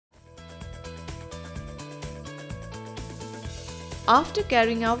After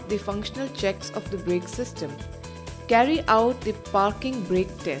carrying out the functional checks of the brake system, carry out the parking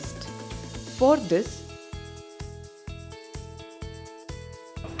brake test. For this,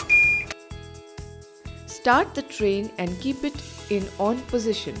 start the train and keep it in on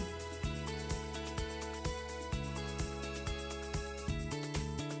position.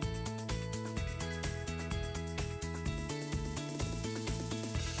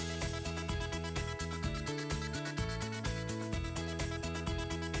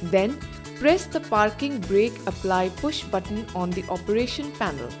 Then, press the parking brake apply push button on the operation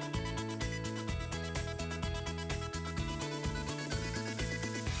panel.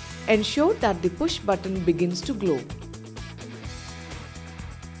 Ensure that the push button begins to glow.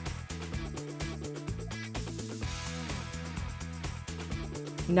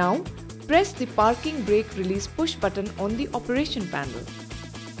 Now, press the parking brake release push button on the operation panel.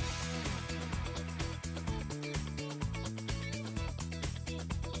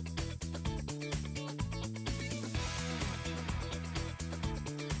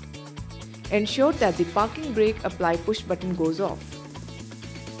 Ensure that the parking brake apply push button goes off.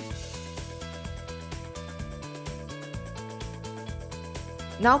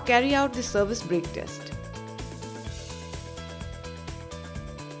 Now carry out the service brake test.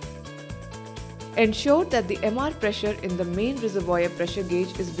 Ensure that the MR pressure in the main reservoir pressure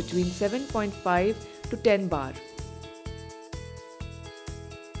gauge is between 7.5 to 10 bar.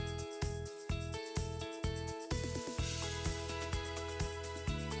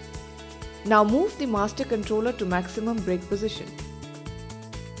 Now move the master controller to maximum brake position.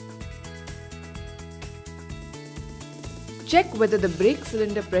 Check whether the brake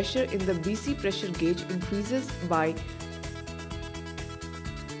cylinder pressure in the BC pressure gauge increases by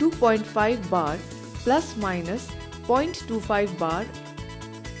 2.5 bar plus minus 0.25 bar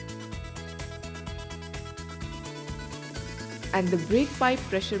and the brake pipe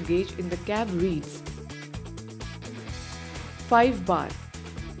pressure gauge in the cab reads 5 bar.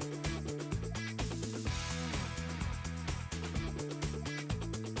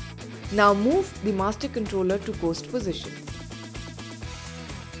 Now move the master controller to coast position.